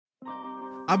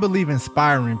I believe in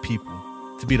inspiring people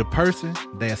to be the person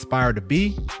they aspire to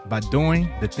be by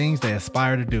doing the things they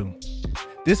aspire to do.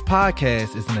 This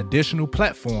podcast is an additional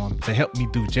platform to help me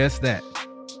do just that.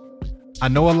 I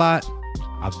know a lot,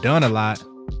 I've done a lot,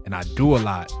 and I do a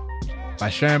lot. By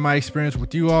sharing my experience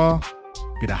with you all,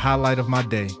 be the highlight of my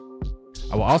day.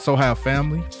 I will also have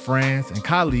family, friends, and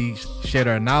colleagues share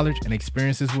their knowledge and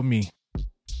experiences with me.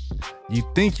 You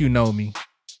think you know me,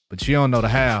 but you don't know the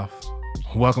half.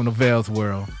 Welcome to Vale's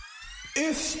World.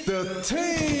 It's the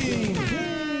team.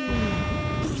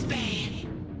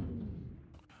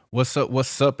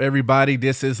 What's up, everybody?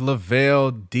 This is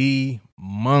Lavelle D.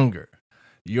 Munger,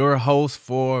 your host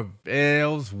for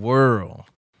Vale's World.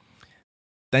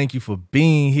 Thank you for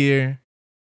being here.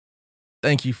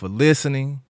 Thank you for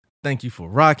listening. Thank you for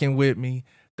rocking with me.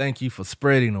 Thank you for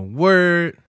spreading the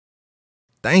word.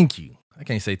 Thank you. I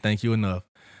can't say thank you enough.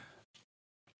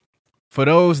 For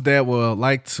those that would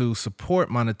like to support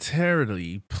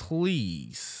monetarily,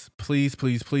 please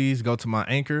go to my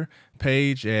Anchor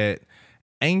page at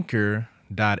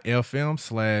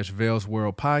anchor.fm/Vale's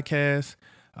World Podcast.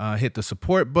 Hit the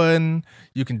support button.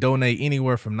 You can donate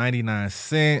anywhere from 99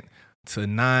 cents to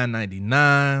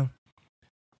 $9.99.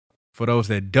 For those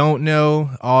that don't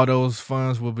know, all those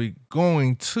funds will be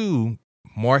going to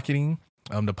marketing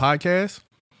the podcast.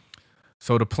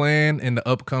 So the plan in the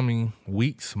upcoming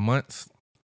weeks, months,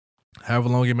 however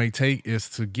long it may take, is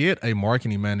to get a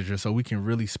marketing manager so we can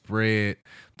really spread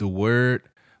the word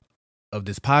of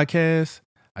this podcast.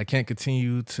 I can't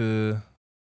continue to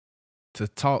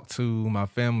talk to my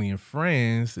family and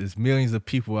friends. There's millions of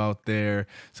people out there.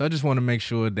 So I just want to make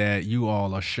sure that you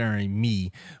all are sharing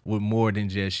me with more than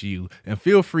just you. And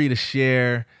feel free to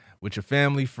share with your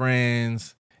family,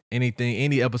 friends, any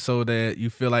episode that you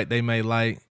feel like they may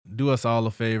like. Do us all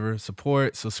a favor.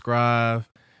 Support, subscribe,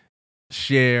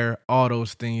 share. All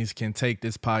those things can take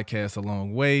this podcast a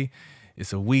long way.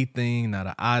 It's a we thing, not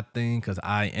an I thing, because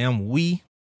I am we.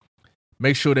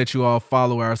 Make sure that you all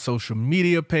follow our social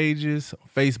media pages,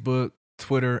 Facebook,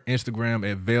 Twitter, Instagram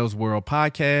at Vale's World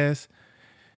Podcast.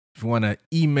 If you want to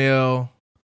email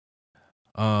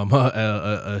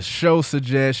a show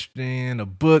suggestion, a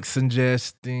book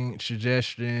suggestion,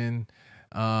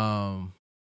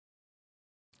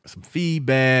 some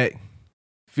feedback,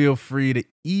 feel free to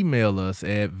email us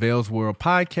at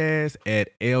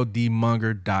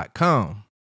valesworldpodcast@ldmunger.com.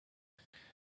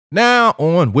 Now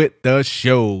on with the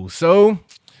show. So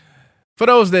for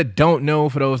those that don't know,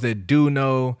 for those that do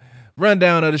know,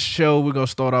 rundown of the show, we're going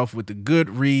to start off with the good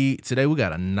read. Today we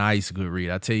got a nice good read.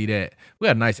 I'll tell you that. We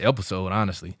got a nice episode,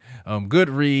 honestly.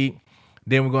 Good read.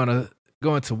 Then we're going to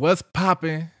go into what's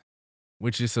popping,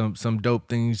 which is some dope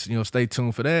things. Stay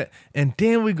tuned for that. And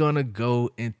then we're going to go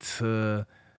into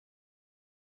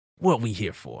what we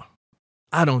here for.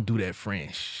 I don't do that,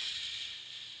 French.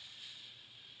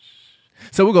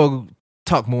 So we're going to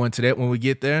talk more into that when we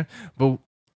get there. But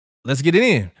let's get it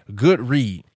in. Good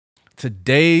read.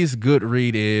 Today's good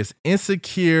read is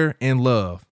Insecure in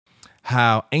Love: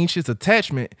 How Anxious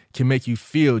Attachment Can Make You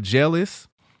Feel Jealous,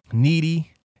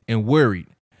 Needy, and Worried,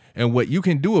 and What You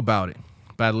Can Do About It,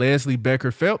 by Leslie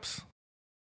Becker Phelps.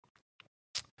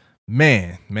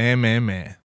 Man.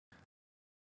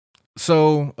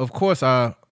 So, of course,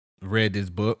 I read this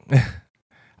book.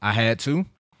 I had to.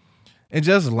 And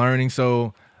just learning.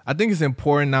 So, I think it's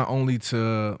important not only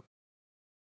to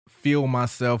fill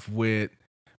myself with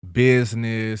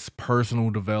business, personal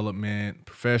development,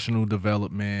 professional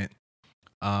development,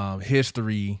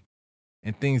 history,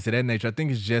 and things of that nature. I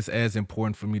think it's just as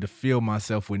important for me to fill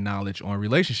myself with knowledge on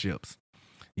relationships.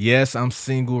 Yes, I'm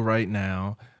single right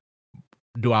now.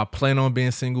 Do I plan on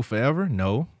being single forever?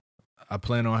 No. I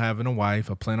plan on having a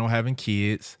wife. I plan on having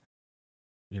kids.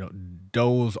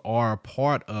 Those are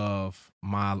part of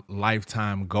my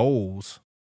lifetime goals.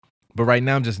 But right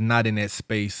now, I'm just not in that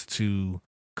space to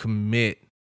commit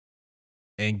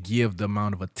and give the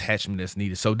amount of attachment that's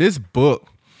needed. So this book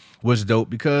was dope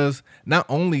because not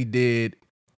only did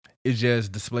it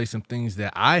just display some things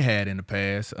that I had in the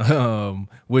past,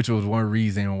 which was one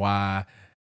reason why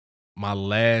my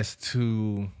last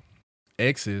two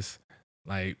exes,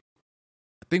 I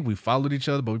think we followed each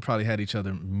other, but we probably had each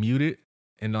other muted.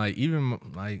 And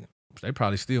they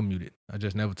probably still muted. I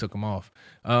just never took them off.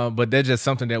 But that's just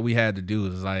something that we had to do.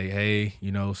 It's hey,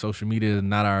 social media is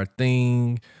not our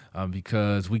thing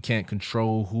because we can't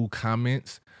control who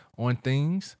comments on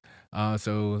things.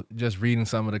 So just reading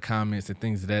some of the comments and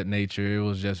things of that nature, it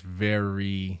was just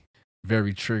very,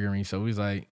 very triggering. So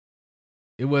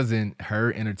it wasn't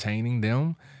her entertaining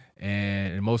them.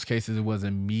 And in most cases, it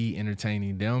wasn't me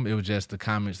entertaining them. It was just the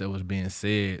comments that was being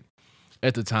said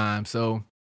at the time. So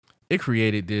it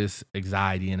created this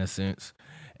anxiety in a sense.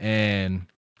 And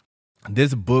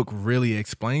this book really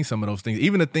explains some of those things.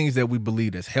 Even the things that we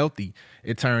believe is healthy,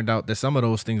 it turned out that some of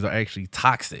those things are actually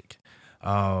toxic.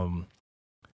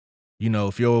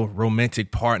 If your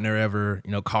romantic partner ever,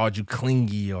 called you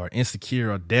clingy or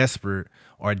insecure or desperate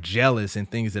or jealous and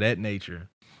things of that nature.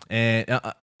 And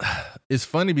it's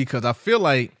funny because I feel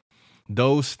like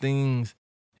those things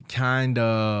kind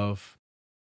of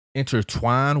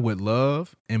intertwine with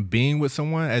love and being with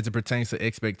someone as it pertains to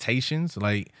expectations.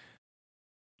 Like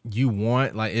you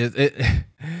want, like it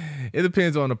it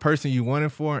depends on the person you want it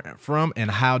from and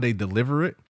how they deliver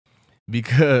it.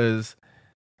 Because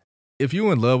if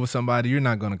you're in love with somebody, you're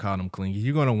not going to call them clingy.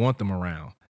 You're going to want them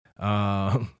around.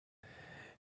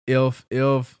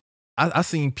 If I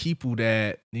seen people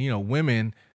that,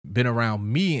 women been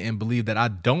around me and believe that I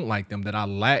don't like them, that I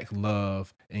lack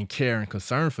love and care and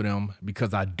concern for them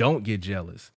because I don't get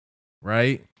jealous,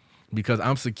 right? Because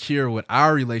I'm secure with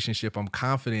our relationship. I'm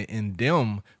confident in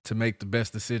them to make the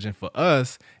best decision for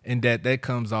us. And that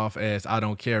comes off as I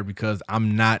don't care because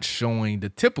I'm not showing the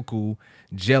typical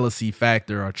jealousy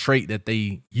factor or trait that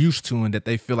they used to and that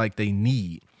they feel like they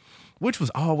need, which was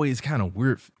always kind of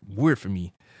weird for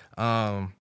me.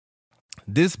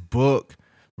 This book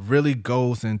really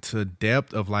goes into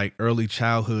depth of like early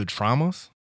childhood traumas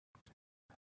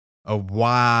of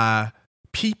why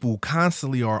people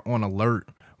constantly are on alert,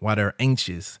 why they're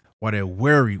anxious, why they're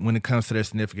worried when it comes to their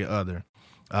significant other.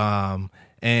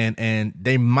 And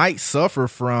they might suffer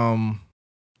from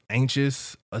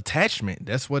anxious attachment.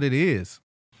 That's what it is.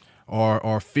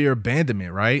 Or fear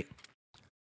abandonment, right?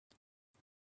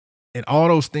 And all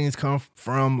those things come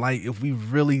from, like, if we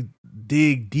really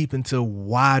dig deep into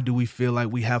why do we feel like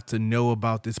we have to know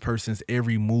about this person's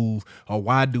every move, or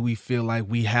why do we feel like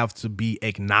we have to be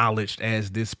acknowledged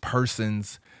as this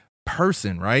person's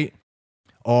person, right?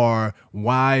 Or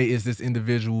why is this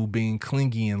individual being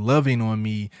clingy and loving on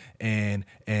me and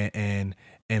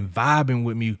vibing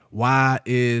with me? Why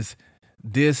is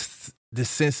this the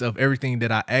sense of everything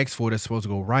that I asked for that's supposed to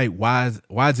go right? Why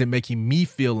is it making me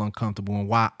feel uncomfortable, and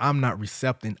why I'm not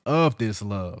receptive of this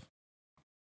love?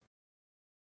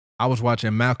 I was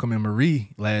watching Malcolm and Marie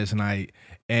last night,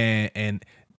 and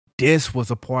this was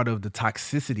a part of the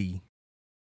toxicity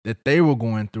that they were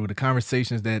going through, the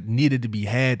conversations that needed to be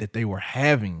had that they were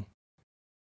having.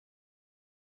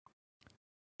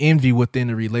 Envy within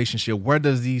the relationship. Where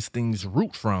does these things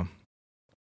root from?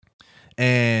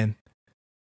 And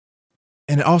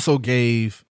it also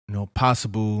gave,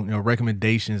 possible,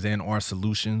 recommendations and or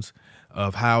solutions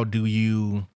of how do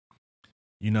you,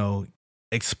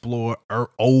 explore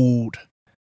old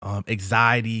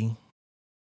anxiety,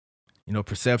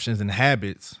 perceptions and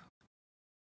habits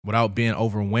without being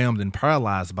overwhelmed and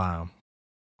paralyzed by them.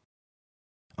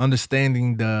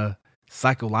 Understanding the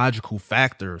psychological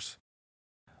factors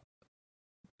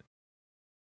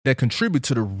that contribute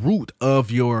to the root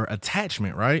of your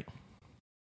attachment, right?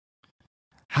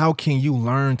 How can you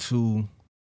learn to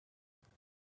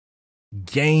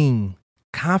gain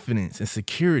confidence and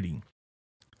security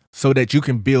so that you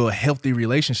can build healthy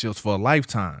relationships for a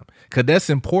lifetime? Because that's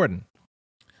important.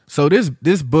 So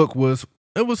this book was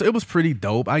pretty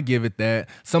dope. I give it that.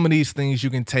 Some of these things you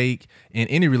can take in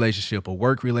any relationship, a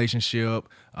work relationship,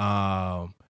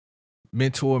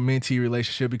 mentor-mentee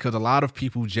relationship, because a lot of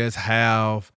people just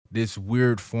have this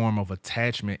weird form of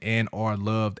attachment and are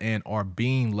loved and are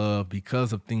being loved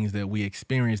because of things that we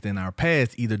experienced in our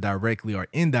past, either directly or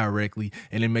indirectly.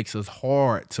 And it makes us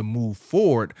hard to move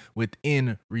forward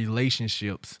within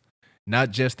relationships,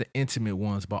 not just the intimate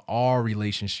ones, but all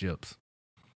relationships.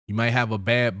 You might have a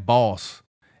bad boss,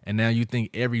 and now you think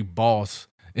every boss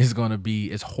is going to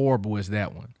be as horrible as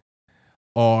that one.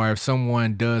 Or if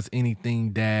someone does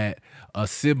anything that a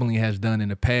sibling has done in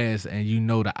the past and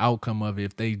the outcome of it,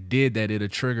 if they did that, it'll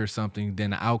trigger something, then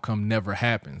the outcome never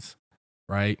happens,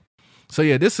 right? So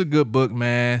yeah, this is a good book,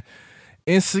 man.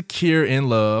 Insecure in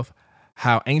Love,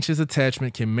 How Anxious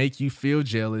Attachment Can Make You Feel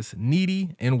Jealous,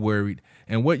 Needy, and Worried,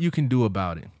 and What You Can Do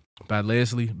About It, by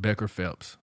Leslie Becker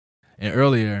Phelps. And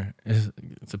earlier,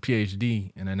 it's a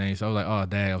PhD in the name, so I was like, oh,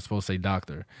 dang, I was supposed to say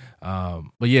doctor.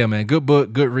 But yeah, man, good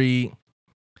book, good read.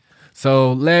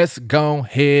 So let's go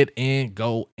ahead and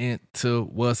go into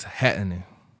what's happening.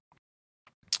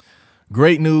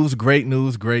 Great news.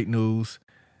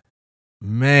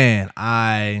 Man,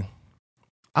 I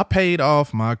paid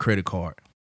off my credit card.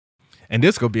 And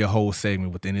this could be a whole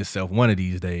segment within itself one of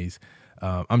these days.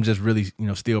 I'm just really,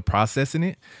 still processing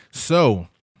it. So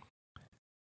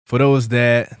for those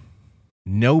that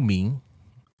know me,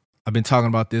 I've been talking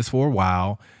about this for a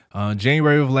while.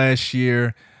 January of last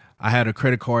year, I had a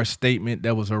credit card statement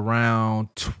that was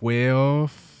around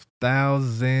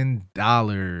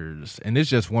 $12,000. And it's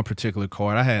just one particular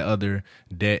card. I had other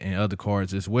debt and other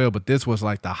cards as well, but this was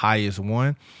like the highest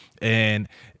one. And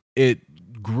it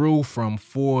grew from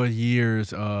 4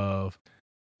 years of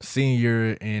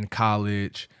senior in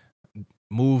college,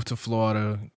 moved to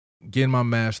Florida, getting my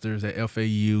master's at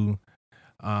FAU,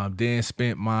 then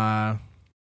spent my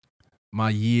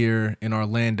year in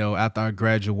Orlando after I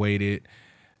graduated.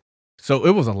 So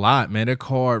it was a lot, man. That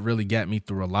card really got me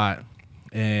through a lot.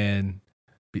 And,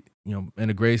 in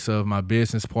the grace of my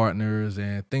business partners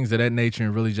and things of that nature,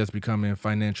 and really just becoming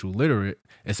financial literate,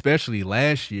 especially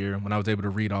last year when I was able to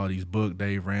read all these books,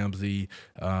 Dave Ramsey,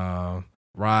 Robert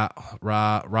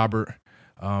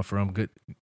from Good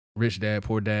Rich Dad,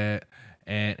 Poor Dad,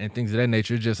 and things of that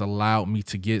nature, it just allowed me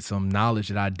to get some knowledge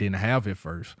that I didn't have at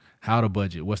first. How to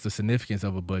budget, what's the significance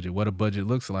of a budget, what a budget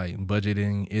looks like.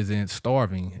 Budgeting isn't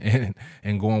starving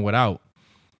and going without.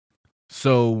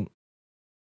 So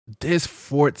this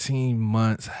 14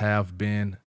 months have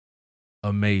been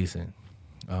amazing.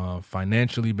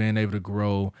 Financially being able to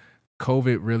grow.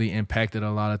 COVID really impacted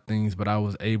a lot of things, but I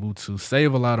was able to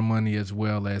save a lot of money as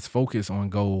well as focus on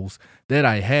goals that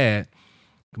I had.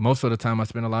 Most of the time I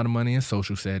spend a lot of money in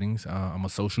social settings. I'm a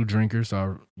social drinker,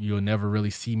 so you'll never really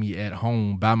see me at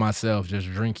home by myself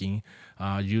just drinking.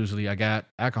 Usually I got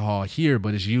alcohol here,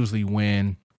 but it's usually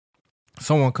when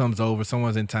someone comes over,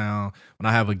 someone's in town, when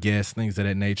I have a guest, things of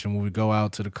that nature. When we go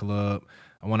out to the club,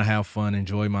 I want to have fun,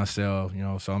 enjoy myself,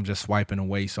 so I'm just swiping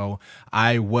away. So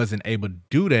I wasn't able to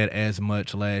do that as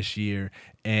much last year,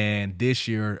 and this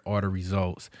year are the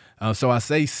results. So I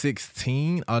say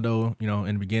 16, although, in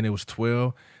the beginning it was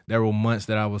 12. There were months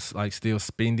that I was like still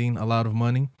spending a lot of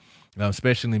money,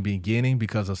 especially in the beginning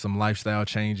because of some lifestyle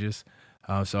changes.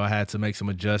 So I had to make some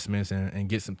adjustments and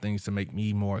get some things to make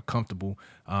me more comfortable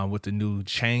with the new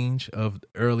change of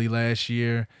early last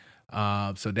year.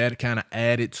 So that kind of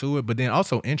added to it, but then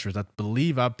also interest. I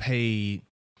believe I paid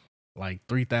like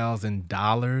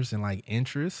 $3,000 in like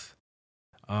interest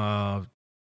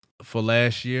for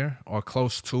last year or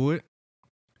close to it.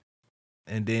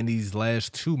 And then these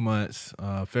last 2 months,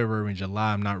 February and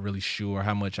July, I'm not really sure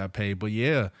how much I paid, but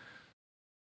yeah,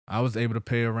 I was able to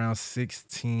pay around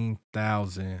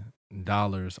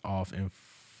 $16,000 off in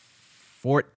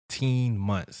 14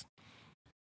 months.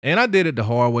 And I did it the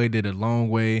hard way, did it the long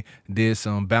way, did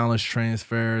some balance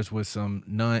transfers with some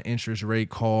non-interest rate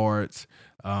cards.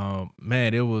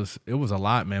 Man, it was a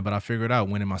lot, man, but I figured out,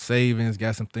 went in my savings,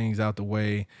 got some things out the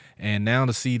way. And now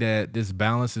to see that this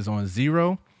balance is on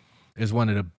zero is one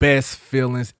of the best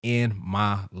feelings in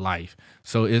my life.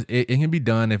 So it can be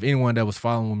done. If anyone that was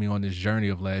following me on this journey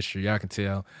of last year, y'all can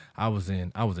tell I was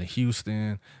in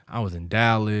Houston, I was in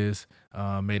Dallas,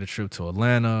 made a trip to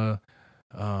Atlanta,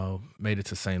 made it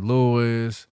to St.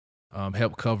 Louis,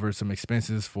 helped cover some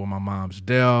expenses for my mom's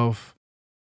death.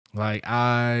 Like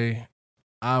I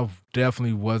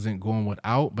definitely wasn't going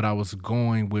without, but I was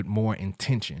going with more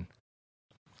intention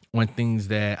on things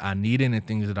that I needed and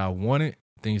things that I wanted,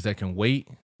 things that can wait,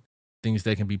 things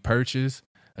that can be purchased.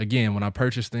 Again, when I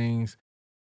purchase things,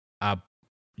 I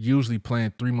usually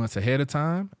plan 3 months ahead of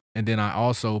time. And then I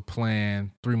also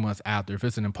plan 3 months after. If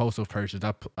it's an impulsive purchase,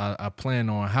 I plan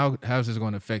on how's this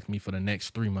going to affect me for the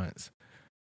next 3 months.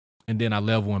 And then I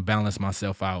level and balance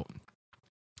myself out.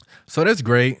 So that's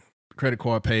great. Credit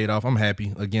card paid off. I'm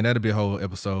happy. Again, that'll be a whole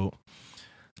episode.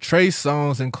 Trey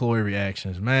Songz and Chloe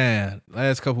reactions. Man,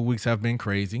 last couple of weeks have been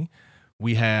crazy.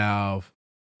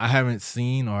 I haven't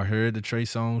seen or heard the Trey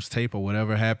Songz tape or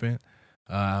whatever happened.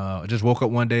 I just woke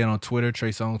up one day and on Twitter, Trey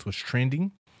Songz was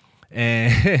trending.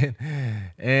 And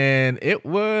it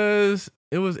was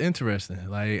interesting.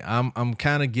 Like I'm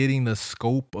kind of getting the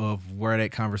scope of where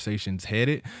that conversation's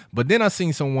headed. But then I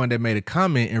seen someone that made a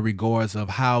comment in regards of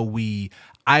how we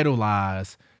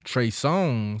idolize Trey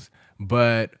Songz,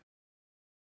 but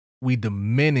we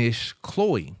diminish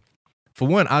Chloe. For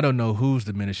one, I don't know who's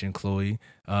diminishing Chloe.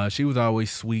 She was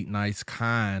always sweet, nice,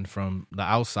 kind from the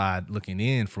outside looking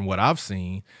in. From what I've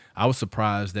seen, I was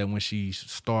surprised that when she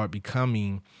started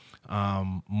becoming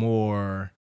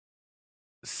more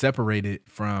separated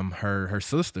from her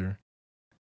sister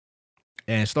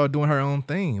and start doing her own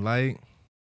thing. Like,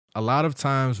 a lot of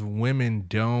times women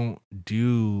don't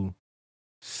do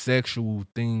sexual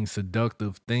things,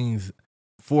 seductive things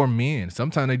for men.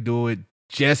 Sometimes they do it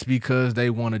just because they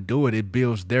want to do it. It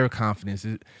builds their confidence.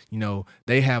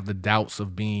 They have the doubts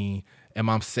of being, am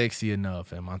I sexy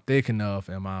enough? Am I thick enough?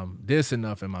 Am I this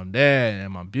enough? Am I that?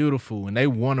 Am I beautiful? And they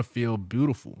want to feel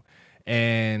beautiful.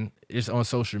 And it's on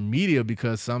social media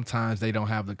because sometimes they don't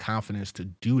have the confidence to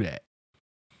do that.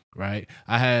 right?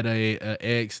 I had a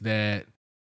ex that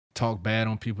talked bad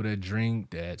on people that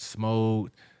drink, that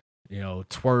smoked,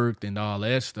 twerked and all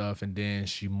that stuff. And then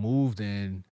she moved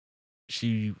and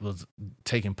she was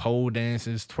taking pole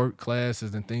dances, twerk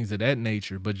classes, and things of that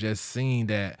nature. But just seeing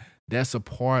that that's a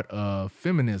part of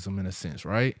feminism in a sense,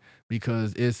 right?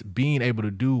 Because it's being able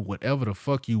to do whatever the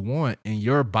fuck you want in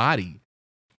your body.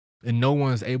 And no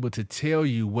one's able to tell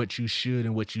you what you should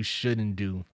and what you shouldn't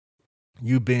do.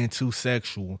 You being too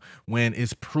sexual when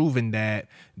it's proven that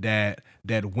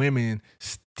women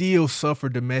still suffer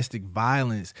domestic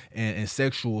violence and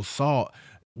sexual assault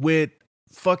with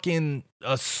fucking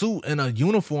a suit and a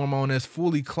uniform on that's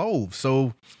fully clothed.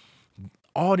 So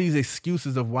all these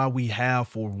excuses of why we have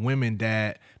for women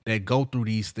that go through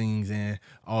these things, and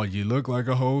oh, you look like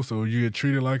a hoe, so you're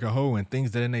treated like a hoe, and things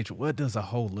of that nature. What does a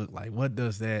hoe look like? What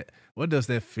does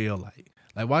that feel like?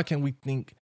 Like, why can't we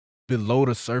think below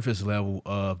the surface level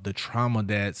of the trauma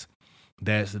that's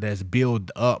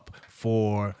built up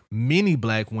for many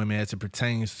Black women as it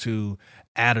pertains to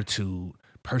attitude,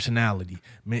 personality,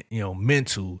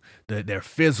 mental, their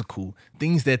physical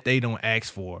things that they don't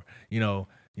ask for.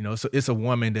 So it's a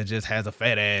woman that just has a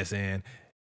fat ass, and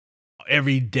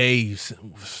every day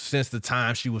since the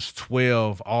time she was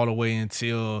 12 all the way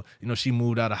until she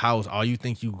moved out of house, all you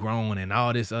think you grown and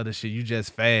all this other shit, you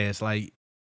just fast. Like,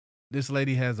 this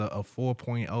lady has a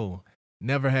 4.0,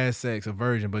 never had sex, a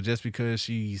virgin, but just because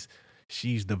she's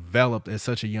developed at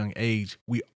such a young age,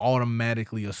 we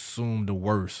automatically assume the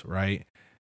worst, right?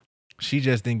 She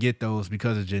just didn't get those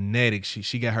because of genetics.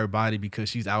 She got her body because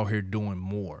she's out here doing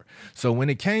more. So when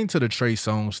it came to the Trey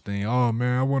Songz thing, oh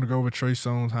man, I want to go over Trey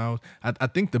Songz' house. I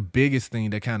think the biggest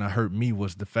thing that kind of hurt me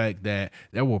was the fact that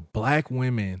there were Black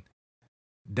women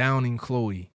downing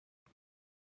Chloe.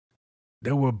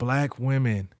 There were Black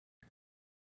women.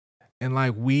 And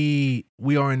like we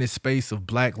are in this space of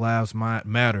Black Lives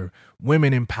Matter,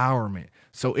 women empowerment.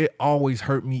 So it always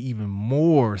hurt me even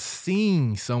more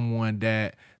seeing someone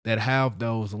that have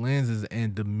those lenses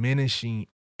and diminishing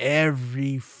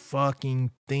every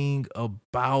fucking thing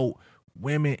about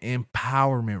women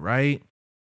empowerment, right?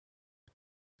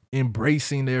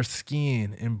 Embracing their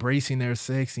skin, embracing their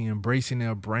sexy, embracing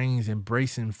their brains,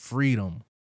 embracing freedom.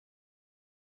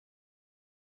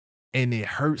 And it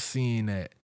hurts seeing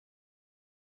that.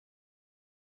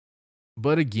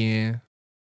 But again,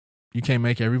 you can't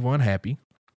make everyone happy.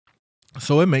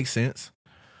 So it makes sense.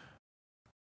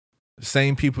 The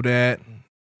same people that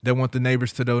want the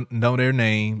neighbors to know their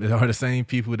name are the same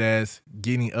people that's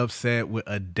getting upset with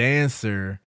a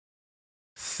dancer,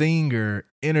 singer,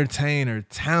 entertainer,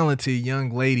 talented young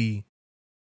lady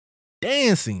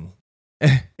dancing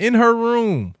in her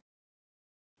room.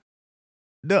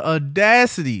 The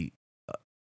audacity.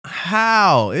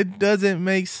 How? It doesn't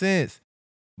make sense.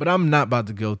 But I'm not about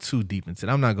to go too deep into it.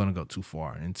 I'm not going to go too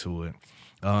far into it.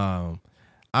 I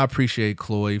appreciate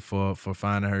Chloe for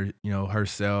finding her,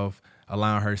 herself,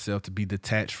 allowing herself to be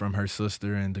detached from her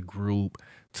sister and the group,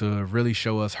 to really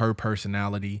show us her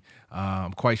personality.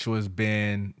 I'm quite sure it's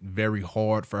been very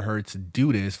hard for her to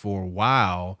do this for a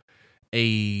while.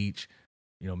 Age,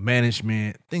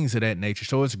 management, things of that nature.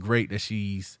 So it's great that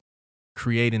she's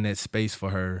creating that space for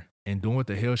her and doing what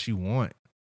the hell she wants.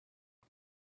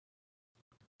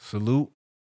 Salute.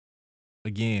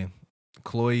 Again,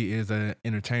 Chloe is an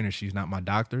entertainer. She's not my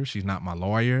doctor. She's not my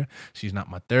lawyer. She's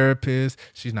not my therapist.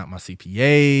 She's not my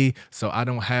CPA. So I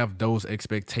don't have those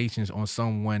expectations on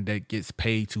someone that gets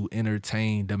paid to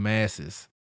entertain the masses.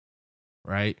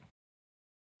 Right?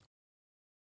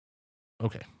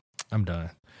 Okay, I'm done.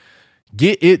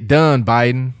 Get it done,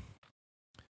 Biden.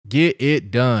 Get it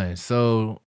done.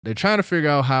 So they're trying to figure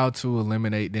out how to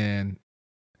eliminate then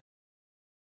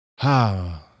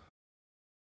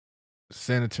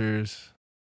senators,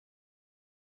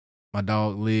 my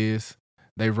dog Liz,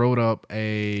 they wrote up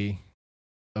a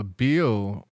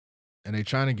bill, and they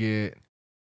trying to get, I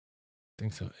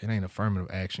think so, it ain't affirmative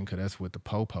action because that's with the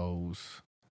popos.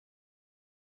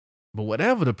 But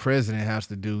whatever the president has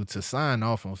to do to sign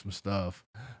off on some stuff,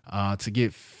 to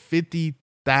get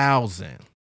 50,000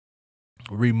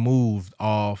 removed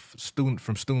off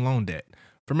from student loan debt.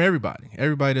 From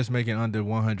everybody that's making under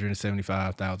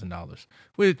 $175,000,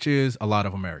 which is a lot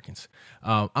of Americans.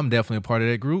 I'm definitely a part of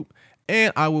that group,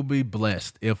 and I will be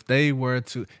blessed if they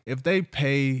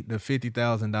pay the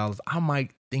 $50,000. I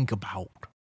might think about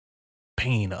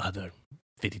paying the other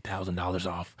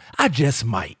 $50,000 off. I just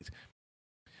might,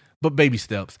 but baby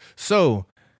steps. So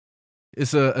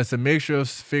it's a mixture of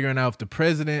figuring out if the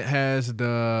president has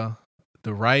the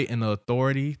right and the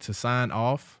authority to sign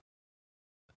off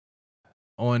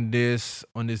on this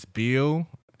bill,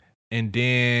 And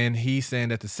then he's saying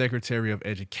that the Secretary of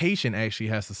Education actually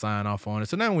has to sign off on it.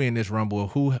 So now we're in this rumble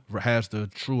of who has the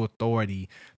true authority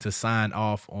to sign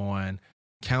off on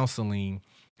counseling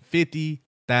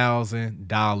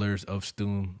 $50,000 of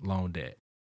student loan debt.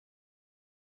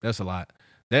 That's a lot.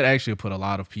 That actually put a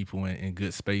lot of people in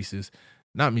good spaces.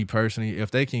 Not me personally.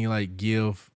 If they can like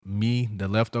give me the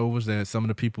leftovers that some of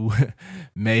the people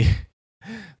may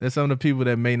that some of the people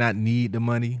that may not need the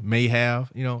money may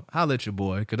have, holla at your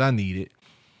boy because I need it.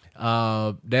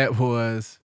 That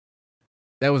was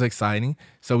exciting.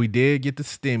 So we did get the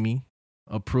STEMI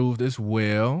approved as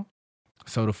well.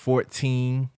 So the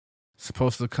 14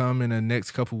 supposed to come in the next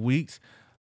couple weeks.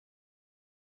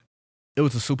 It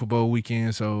was a Super Bowl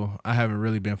weekend, so I haven't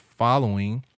really been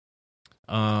following.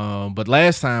 But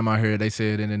last time I heard, they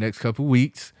said in the next couple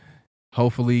weeks.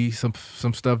 Hopefully some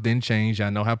stuff didn't change. I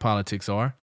know how politics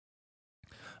are.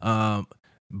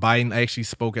 Biden actually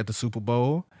spoke at the Super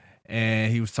Bowl, and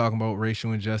he was talking about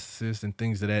racial injustices and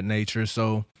things of that nature.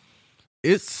 So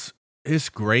it's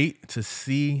great to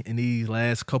see in these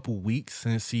last couple weeks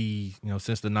since the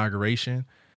inauguration,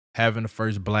 having the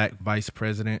first black vice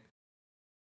president,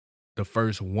 the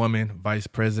first woman vice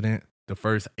president, the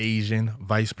first Asian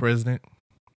vice president.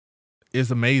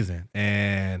 It's amazing.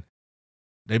 And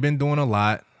they've been doing a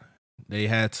lot. They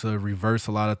had to reverse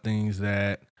a lot of things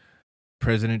that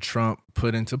President Trump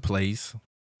put into place,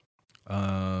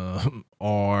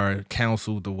 or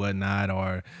counseled or whatnot,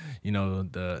 or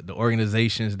the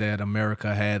organizations that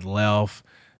America had left,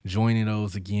 joining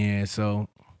those again. So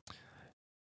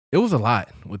it was a lot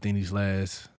within these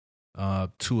last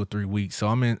 2 or 3 weeks. So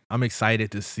I'm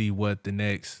excited to see what the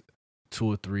next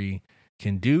 2 or 3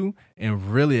 can do,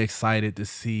 and really excited to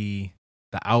see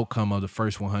the outcome of the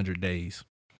first 100 days.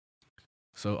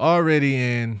 So already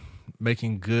in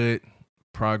making good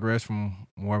progress from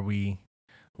where we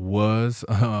was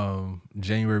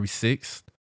January 6th.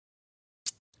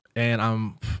 And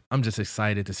I'm just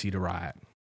excited to see the ride.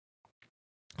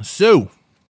 So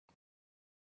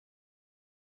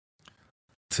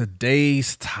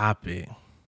today's topic,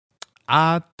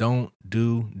 I don't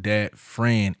do that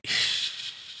friend.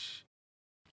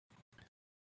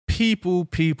 People,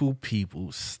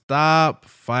 stop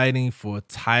fighting for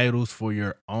titles for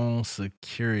your own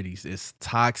securities. It's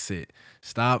toxic.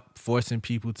 Stop forcing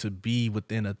people to be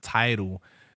within a title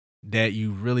that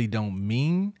you really don't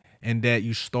mean and that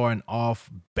you're starting off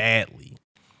badly.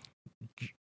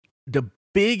 The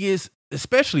biggest,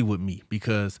 especially with me,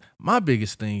 because my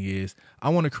biggest thing is I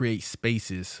want to create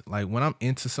spaces. Like when I'm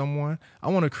into someone, I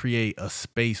want to create a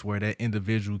space where that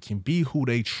individual can be who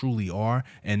they truly are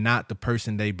and not the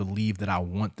person they believe that I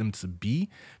want them to be,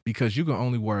 because you can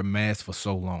only wear a mask for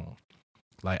so long.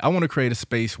 Like I want to create a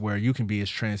space where you can be as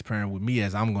transparent with me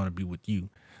as I'm going to be with you,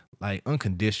 like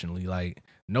unconditionally, like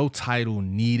no title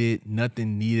needed,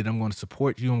 nothing needed. I'm going to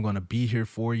support you. I'm going to be here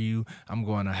for you. I'm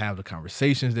going to have the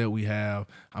conversations that we have.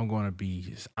 I'm going to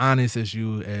be as honest as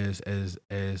you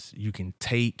as you can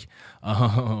take.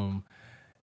 I'm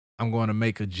going to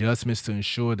make adjustments to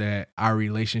ensure that our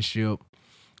relationship,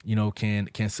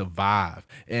 can survive.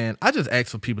 And I just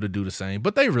ask for people to do the same,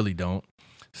 but they really don't.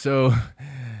 So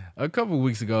a couple of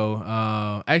weeks ago,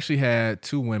 I actually had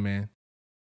 2 women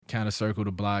kind of circle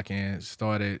the block and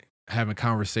started having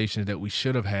conversations that we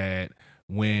should have had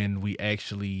when we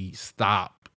actually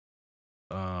stopped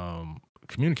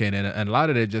communicating. And a lot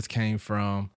of that just came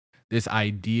from this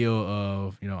idea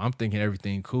of, I'm thinking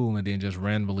everything cool, and then just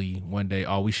randomly one day,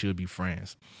 oh, we should be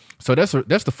friends. So that's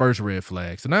the first red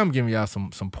flag. So now I'm giving y'all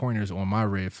some pointers on my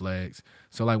red flags.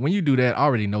 So like when you do that, I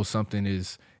already know something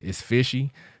is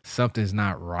fishy, something's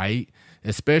not right,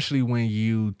 especially when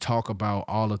you talk about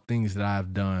all the things that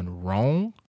I've done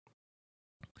wrong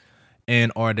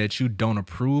and or that you don't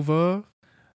approve of,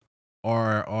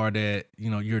 or that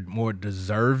you're more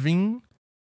deserving,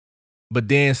 but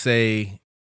then say,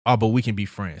 oh, but we can be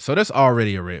friends. So that's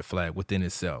already a red flag within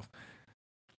itself.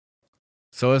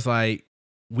 So it's like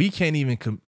we can't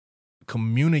even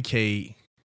communicate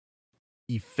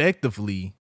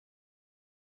effectively,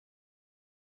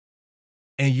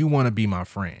 and you want to be my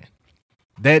friend.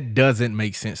 That doesn't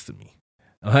make sense to me.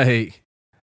 Like,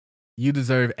 you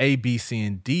deserve A, B, C,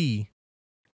 and D.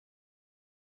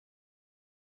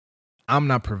 I'm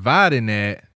not providing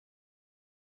that,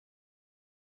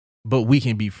 but we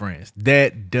can be friends.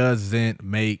 That doesn't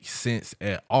make sense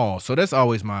at all. So that's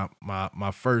always my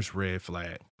first red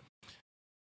flag.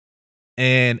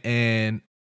 And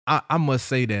I must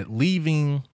say that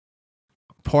leaving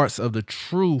parts of the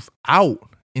truth out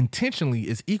intentionally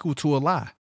is equal to a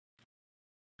lie.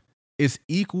 It's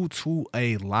equal to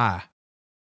a lie.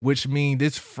 which means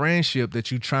this friendship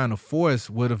that you're trying to force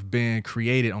would have been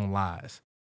created on lies.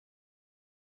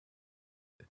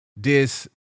 This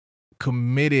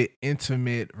committed,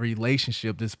 intimate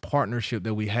relationship, this partnership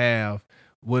that we have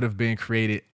would have been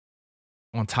created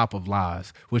on top of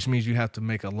lies, which means you have to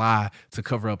make a lie to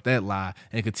cover up that lie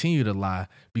and continue to lie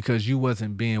because you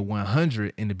wasn't being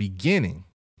 100 in the beginning.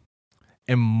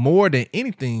 And more than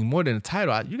anything, more than the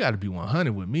title, you got to be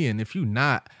 100 with me. And if you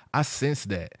not, I sense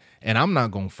that. And I'm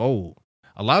not going to fold.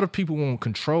 A lot of people want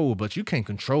control, but you can't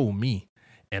control me.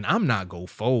 And I'm not going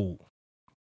to fold.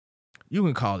 You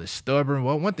can call it stubborn.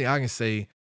 Well, one thing I can say,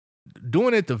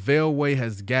 doing it the Veil way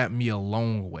has got me a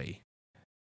long way.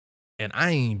 And I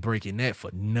ain't breaking that for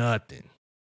nothing.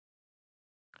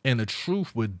 And the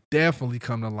truth would definitely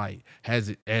come to light as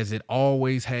it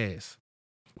always has.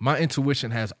 My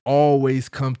intuition has always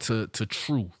come to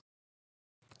truth.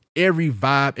 Every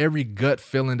vibe, every gut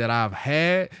feeling that I've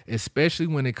had, especially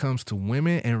when it comes to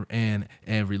women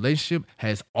and relationship,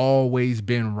 has always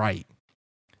been right.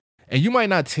 And you might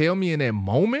not tell me in that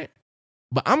moment,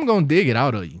 but I'm going to dig it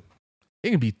out of you. It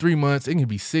can be 3 months. It can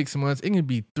be 6 months. It can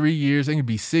be 3 years. It can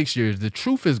be 6 years. The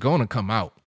truth is going to come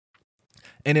out.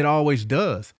 And it always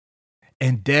does.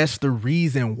 And that's the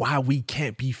reason why we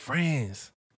can't be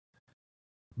friends.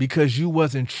 Because you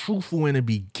wasn't truthful in the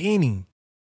beginning.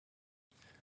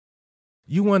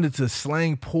 You wanted to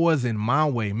slang poison my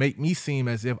way, make me seem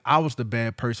as if I was the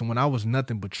bad person when I was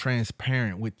nothing but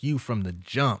transparent with you from the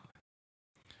jump.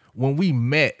 When we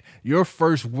met, your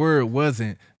first word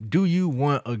wasn't, do you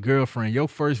want a girlfriend? Your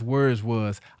first words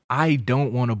was, I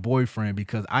don't want a boyfriend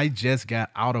because I just got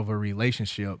out of a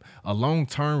relationship, a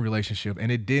long-term relationship,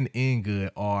 and it didn't end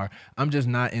good. Or I'm just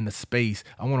not in the space.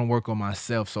 I want to work on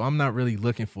myself. So I'm not really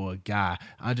looking for a guy.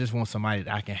 I just want somebody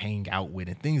that I can hang out with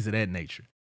and things of that nature.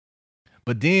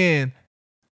 But then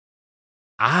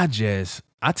I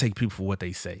take people for what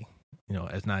they say. You know,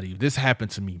 it's not even, this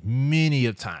happened to me many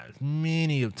of times.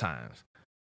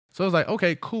 So it's like,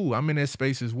 okay, cool. I'm in that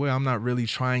space as well. I'm not really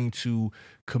trying to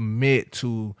commit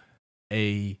to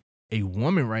a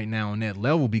woman right now on that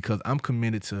level because I'm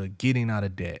committed to getting out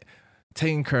of debt,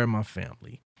 taking care of my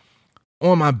family,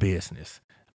 on my business.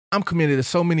 I'm committed to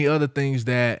so many other things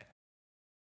that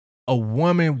a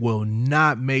woman will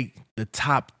not make the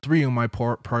top 3 on my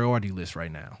priority list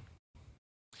right now.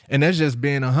 And that's just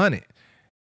being 100.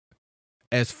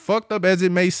 As fucked up as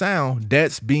it may sound,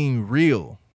 that's being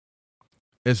real.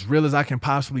 As real as I can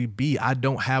possibly be. I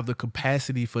don't have the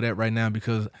capacity for that right now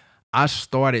because I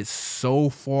started so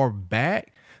far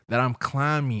back that I'm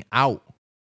climbing out.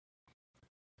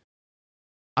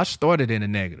 I started in the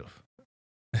negative.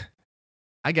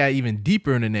 I got even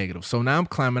deeper in the negative. So now I'm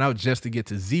climbing out just to get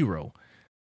to 0.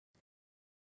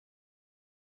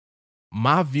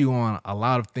 My view on a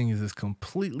lot of things is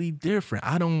completely different.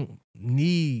 I don't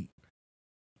need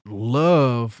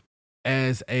love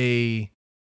as a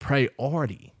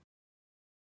priority.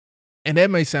 And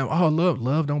that may sound, oh,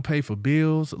 love don't pay for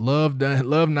bills. Love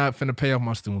not finna pay off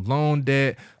my student loan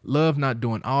debt. Love not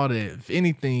doing all that. If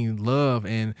anything, love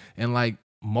and like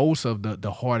most of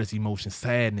the hardest emotions,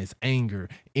 sadness, anger,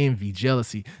 envy,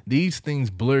 jealousy, these things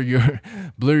blur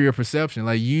your perception.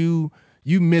 Like you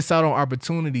miss out on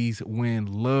opportunities when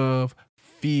love,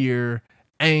 fear,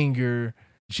 anger,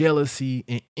 jealousy,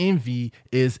 and envy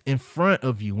is in front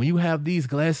of you. When you have these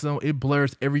glasses on, it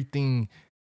blurs everything.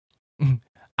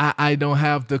 I don't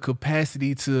have the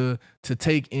capacity to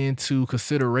take into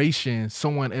consideration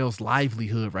someone else's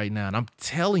livelihood right now. And I'm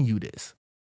telling you this.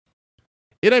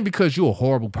 It ain't because you're a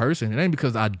horrible person. It ain't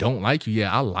because I don't like you.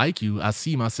 Yeah, I like you. I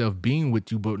see myself being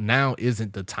with you, but now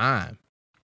isn't the time.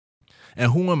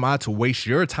 And who am I to waste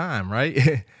your time,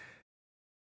 right?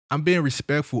 I'm being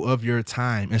respectful of your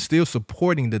time and still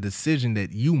supporting the decision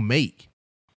that you make.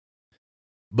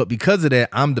 But because of that,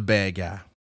 I'm the bad guy.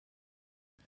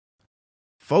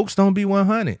 Folks don't be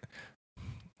 100.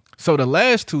 So the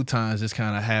last 2 times this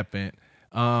kind of happened,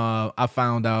 I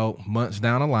found out months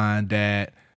down the line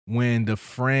that when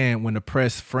the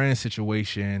press friend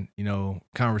situation,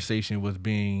 conversation was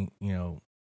being,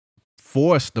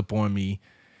 forced upon me,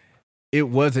 it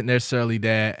wasn't necessarily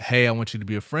that, hey, I want you to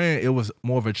be a friend. It was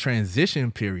more of a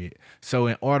transition period. So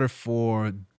in order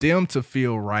for them to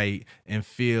feel right and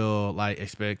feel like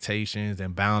expectations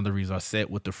and boundaries are set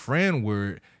with the friend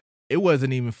word, it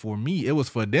wasn't even for me. It was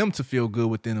for them to feel good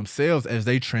within themselves as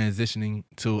they transitioning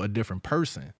to a different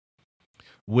person,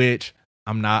 which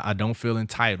I don't feel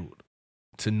entitled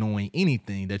to knowing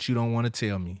anything that you don't want to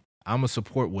tell me. I'm going to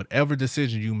support whatever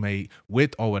decision you make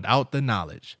with or without the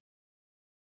knowledge.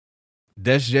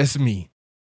 That's just me.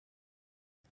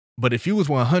 But if you was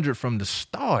 100 from the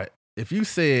start, if you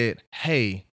said,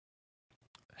 hey,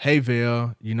 hey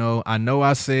Val, I know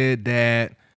I said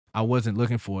that I wasn't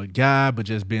looking for a guy, but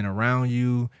just being around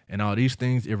you and all these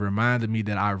things, it reminded me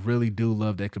that I really do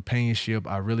love that companionship.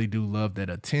 I really do love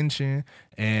that attention.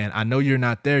 And I know you're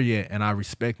not there yet, and I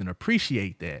respect and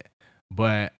appreciate that.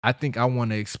 But I think I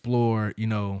want to explore,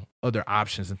 other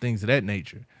options and things of that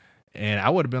nature. And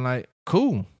I would have been like,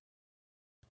 cool,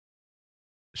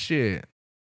 shit.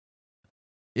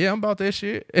 Yeah, I'm about that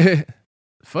shit.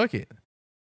 Fuck it.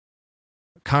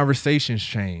 Conversations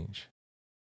change.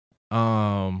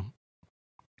 Um,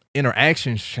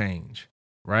 Interactions change,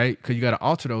 right? Because you got to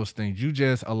alter those things. You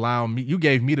just allow me. You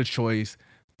gave me the choice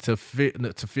to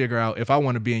figure out if I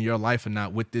want to be in your life or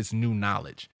not with this new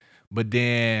knowledge. But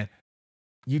then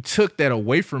you took that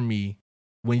away from me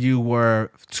when you were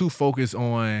too focused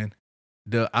on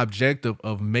the objective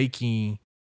of making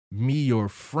me your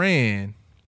friend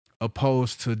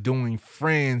opposed to doing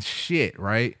friend shit,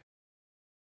 right?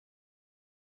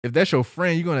 If that's your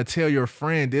friend, you're going to tell your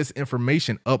friend this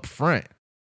information up front.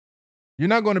 You're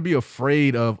not going to be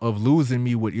afraid of losing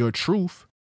me with your truth.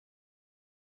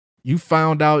 You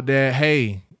found out that,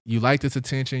 hey, you like this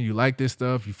attention, you like this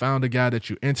stuff, you found a guy that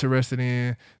you're interested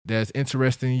in, that's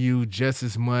interested in you just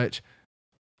as much.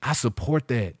 I support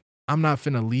that. I'm not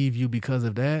finna leave you because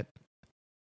of that.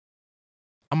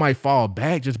 I might fall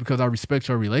back just because I respect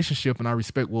your relationship and I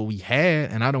respect what we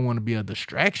had and I don't want to be a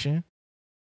distraction.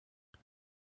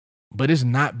 But it's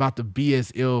not about to be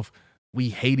as if we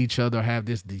hate each other, have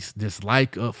this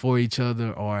dislike for each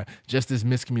other, or just this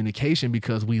miscommunication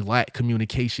because we lack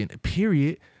communication,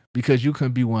 period, because you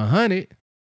couldn't be 100.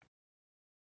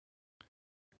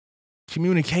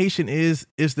 Communication is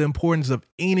the importance of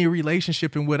any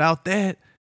relationship. And without that,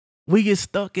 we get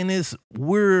stuck in this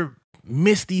weird,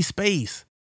 misty space.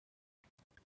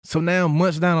 So now,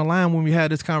 months down the line, when we had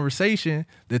this conversation,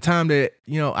 the time that,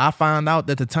 I found out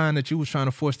that the time that you was trying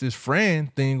to force this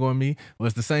friend thing on me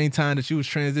was the same time that you was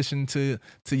transitioning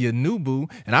to your new boo.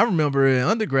 And I remember in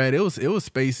undergrad, it was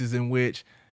spaces in which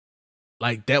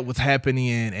like that was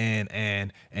happening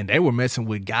and they were messing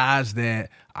with guys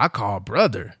that I call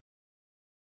brother.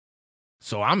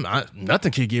 So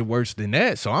nothing could get worse than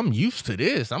that. So I'm used to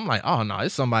this. I'm like, oh no,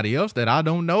 it's somebody else that I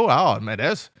don't know. Oh man,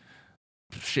 that's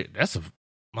shit. That's a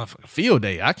motherfucking field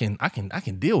day. I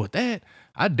can deal with that.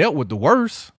 I dealt with the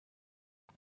worst.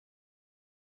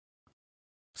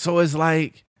 So it's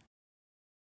like,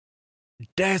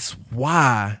 that's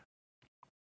why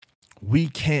we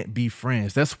can't be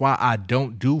friends. That's why I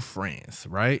don't do friends,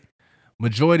 right?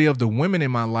 Majority of the women in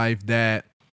my life that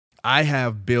I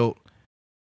have built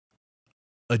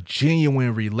a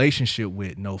genuine relationship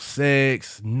with, no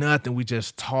sex, nothing. We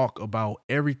just talk about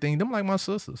everything. Them like my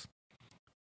sisters.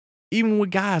 Even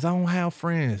with guys, I don't have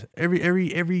friends.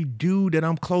 Every dude that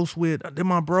I'm close with, they're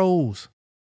my bros,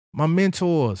 my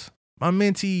mentors, my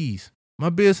mentees, my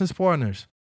business partners.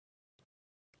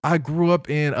 I grew up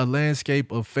in a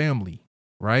landscape of family,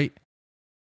 right?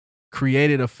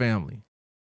 Created a family.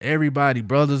 Everybody,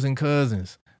 brothers and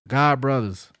cousins, God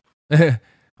brothers. I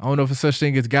don't know if it's such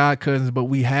thing as God cousins, but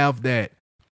we have that.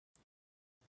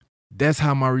 That's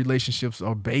how my relationships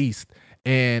are based.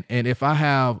 And if I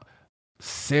have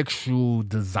sexual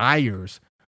desires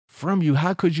from you,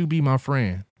 how could you be my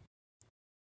friend?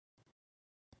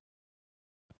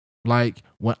 Like,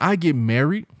 when I get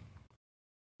married,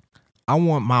 I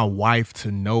want my wife to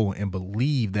know and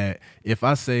believe that if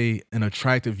I say an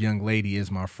attractive young lady is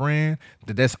my friend,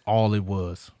 that's all it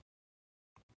was.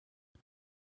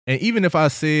 And even if I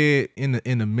said in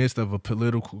the midst of a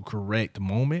political correct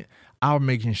moment, I'm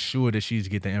making sure that she's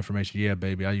get the information. Yeah,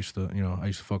 baby, I used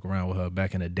to fuck around with her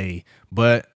back in the day,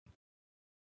 but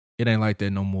it ain't like that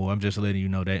no more. I'm just letting you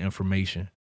know that information.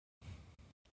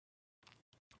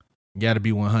 Got to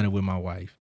be 100 with my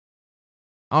wife.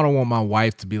 I don't want my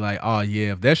wife to be like, oh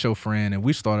yeah, if that's your friend and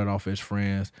we started off as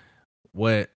friends,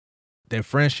 what that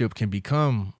friendship can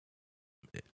become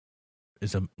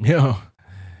is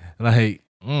like.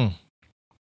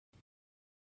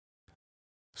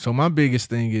 So my biggest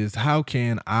thing is, how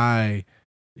can I,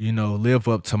 live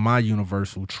up to my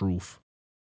universal truth?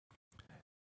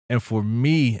 And for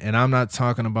me, and I'm not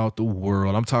talking about the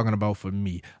world, I'm talking about for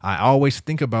me. I always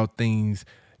think about things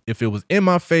if it was in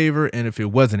my favor and if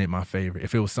it wasn't in my favor.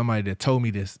 If it was somebody that told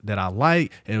me this that I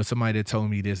like, and it was somebody that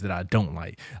told me this that I don't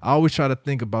like. I always try to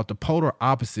think about the polar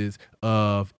opposites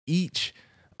of each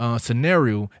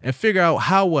scenario and figure out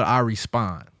how would I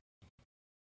respond.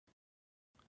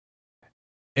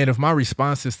 And if my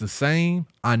response is the same,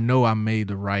 I know I made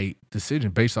the right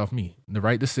decision based off me. The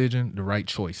right decision, the right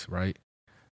choice, right?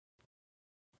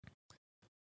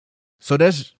 So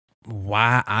that's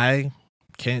why I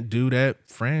can't do that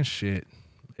friend shit.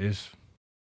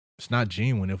 it's not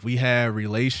genuine. If we had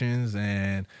relations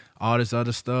and all this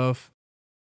other stuff,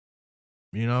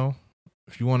 you know,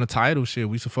 if you want a title, shit,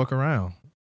 we should fuck around.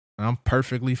 And I'm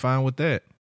perfectly fine with that.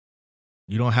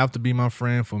 You don't have to be my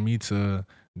friend for me to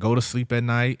go to sleep at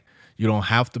night. You don't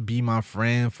have to be my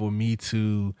friend for me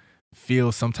to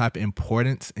feel some type of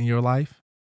importance in your life.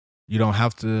 You don't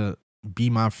have to be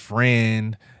my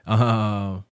friend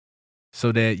so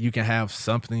that you can have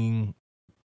something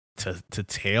to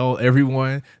tell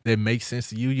everyone that makes sense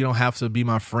to you. You don't have to be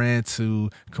my friend to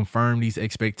confirm these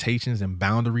expectations and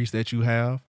boundaries that you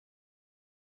have.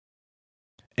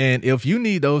 And if you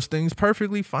need those things,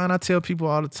 perfectly fine. I tell people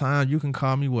all the time, you can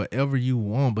call me whatever you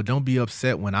want, but don't be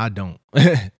upset when I don't.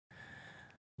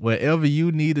 Whatever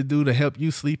you need to do to help you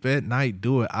sleep at night,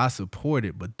 do it. I support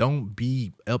it, but don't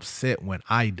be upset when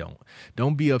I don't.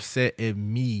 Don't be upset at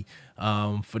me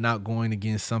for not going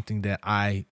against something that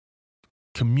I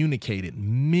communicated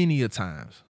many a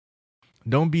times.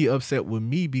 Don't be upset with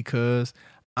me because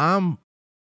I'm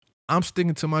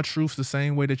sticking to my truth the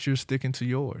same way that you're sticking to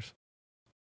yours.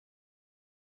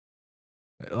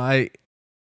 Like,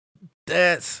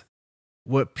 that's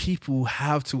what people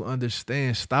have to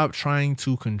understand. Stop trying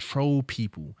to control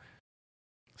people.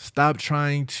 Stop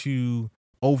trying to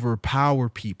overpower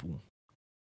people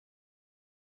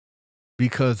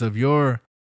because of your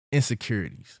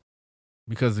insecurities,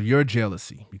 because of your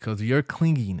jealousy, because of your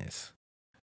clinginess.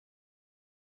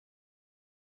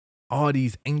 All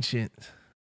these ancient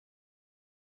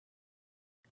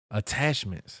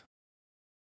attachments.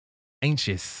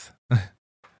 Anxious.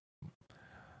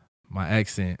 My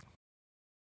accent.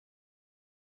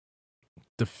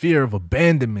 The fear of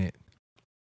abandonment.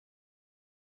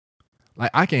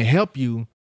 Like, I can help you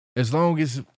as long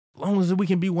as we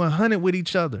can be 100 with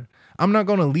each other. I'm not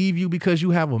going to leave you because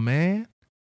you have a man.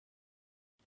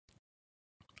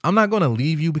 I'm not going to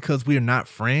leave you because we're not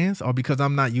friends or because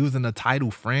I'm not using the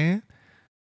title friend.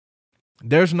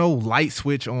 There's no light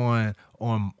switch on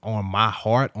my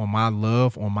heart, on my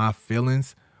love, on my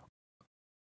feelings.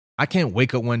 I can't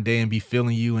wake up one day and be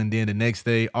feeling you, and then the next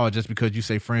day, oh, just because you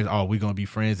say friends, oh, we're gonna be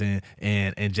friends,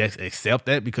 and just accept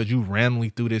that because you randomly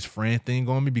threw this friend thing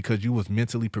on me because you was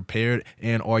mentally prepared,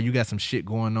 and or you got some shit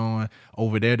going on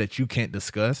over there that you can't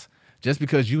discuss. Just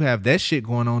because you have that shit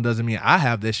going on doesn't mean I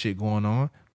have that shit going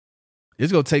on.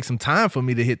 It's gonna take some time for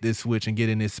me to hit this switch and get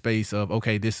in this space of,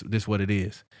 okay, this what it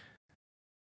is.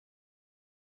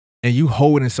 And you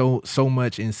holding so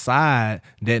much inside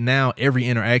that now every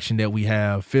interaction that we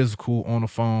have, physical, on the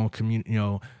phone,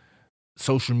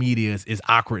 social media is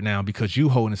awkward now because you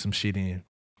holding some shit in.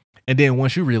 And then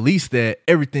once you release that,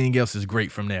 everything else is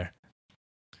great from there.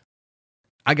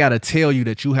 I got to tell you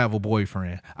that you have a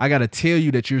boyfriend. I got to tell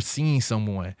you that you're seeing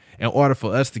someone in order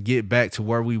for us to get back to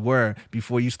where we were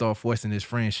before you start forcing this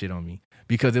friend shit on me.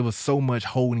 Because it was so much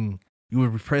holding, you were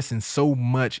repressing so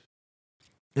much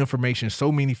information,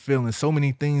 so many feelings, so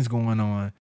many things going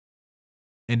on.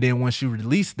 And then once you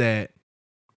release that,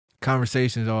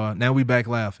 conversations are, now we back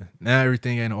laughing. Now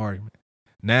everything ain't an argument.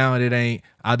 Now it ain't,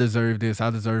 I deserve this,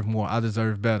 I deserve more, I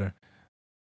deserve better.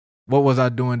 What was I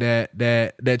doing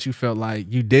that you felt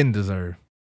like you didn't deserve?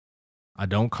 I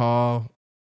don't call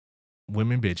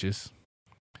women bitches.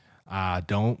 I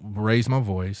don't raise my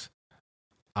voice.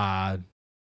 I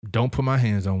don't put my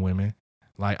hands on women.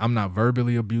 Like, I'm not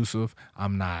verbally abusive.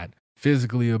 I'm not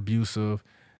physically abusive.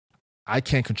 I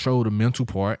can't control the mental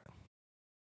part.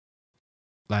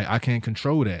 Like, I can't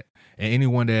control that. And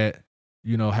anyone that,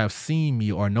 have seen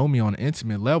me or know me on an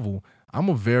intimate level, I'm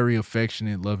a very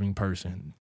affectionate, loving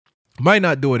person. Might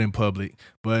not do it in public,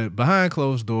 but behind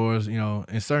closed doors,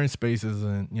 in certain spaces,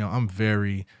 and, I'm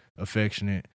very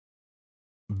affectionate.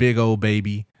 Big old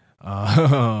baby.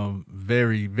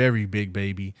 Very, very big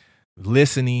baby.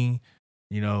 Listening.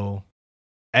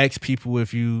 Ask people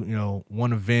if you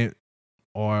want to vent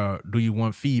or do you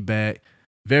want feedback.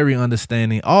 Very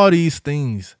understanding. All these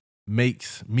things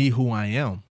makes me who I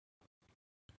am.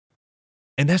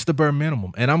 And that's the bare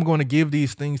minimum. And I'm going to give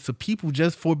these things to people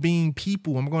just for being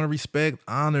people. I'm going to respect,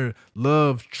 honor,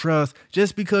 love, trust,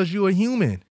 just because you're a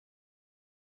human.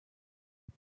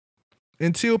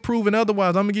 Until proven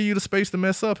otherwise, I'm going to give you the space to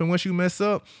mess up. And once you mess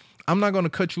up, I'm not going to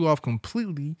cut you off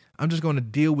completely. I'm just going to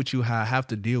deal with you how I have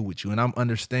to deal with you. And I'm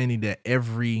understanding that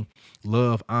every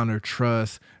love, honor,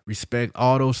 trust, respect,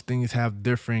 all those things have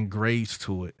different grades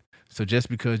to it. So just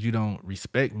because you don't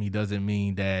respect me doesn't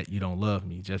mean that you don't love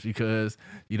me. Just because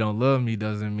you don't love me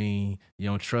doesn't mean you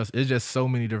don't trust. It's just so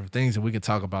many different things, and we can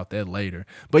talk about that later.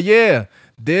 But yeah,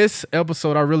 this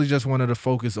episode, I really just wanted to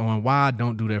focus on why I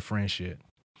don't do that friendship.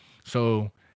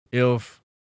 So if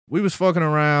we was fucking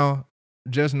around,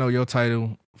 just know your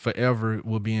title forever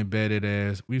will be embedded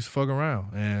as we used to fuck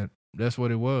around. And that's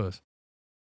what it was.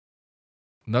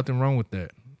 Nothing wrong with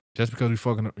that. Just because we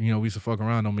used to fuck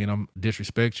around don't mean I'm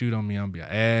disrespect you, don't mean I'm be an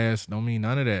ass, don't mean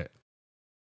none of that.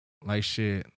 Like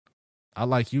shit. I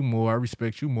like you more, I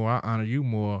respect you more, I honor you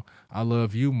more, I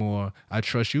love you more, I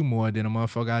trust you more than a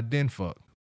motherfucker I didn't fuck.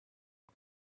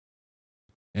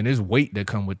 And there's weight that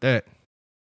come with that.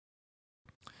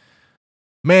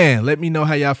 Man, let me know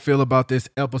how y'all feel about this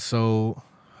episode.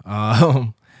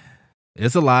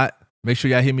 It's a lot. Make sure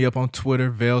y'all hit me up on Twitter,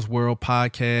 Vale's World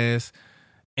Podcast,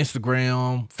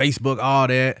 Instagram, Facebook, all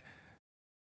that.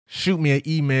 Shoot me an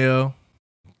email,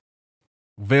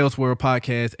 Vale's World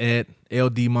Podcast at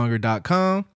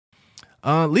ldmonger.com.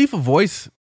 Leave a voice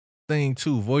thing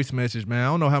too, voice message, man. I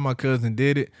don't know how my cousin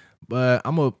did it, but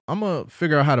I'm gonna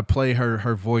figure out how to play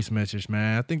her voice message,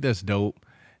 man. I think that's dope.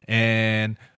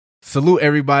 And salute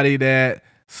everybody that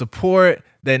support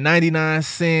that 99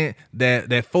 cent, that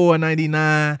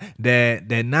 $4.99, that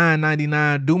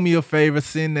 $9.99. Do me a favor,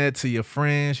 send that to your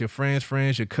friends, your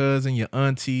cousin, your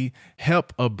auntie.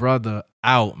 Help a brother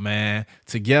out, man.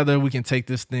 Together we can take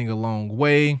this thing a long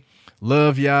way.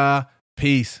 Love y'all.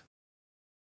 Peace.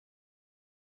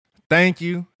 Thank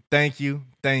you.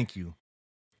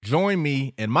 Join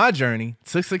me in my journey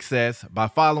to success by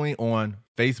following on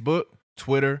Facebook,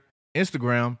 Twitter,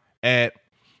 Instagram at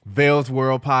Vale's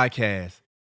World Podcast.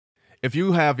 If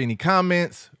you have any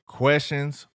comments,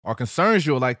 questions, or concerns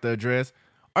you would like to address,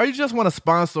 or you just want to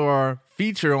sponsor or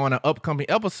feature on an upcoming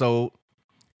episode,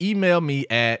 email me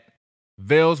at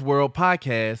Vale's World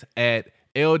Podcast at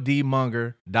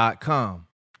ldmonger.com.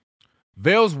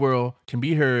 Vale's World can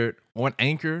be heard on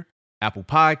Anchor, Apple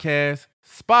Podcasts,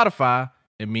 Spotify,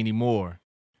 and many more.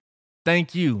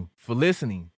 Thank you for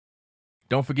listening.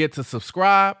 Don't forget to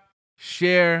subscribe,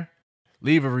 share,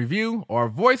 leave a review or a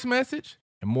voice message,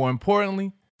 and more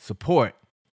importantly, support.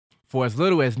 For as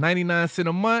little as 99 cents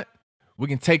a month, we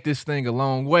can take this thing a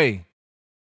long way.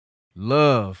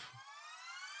 Love.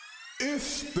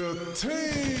 It's the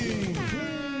team.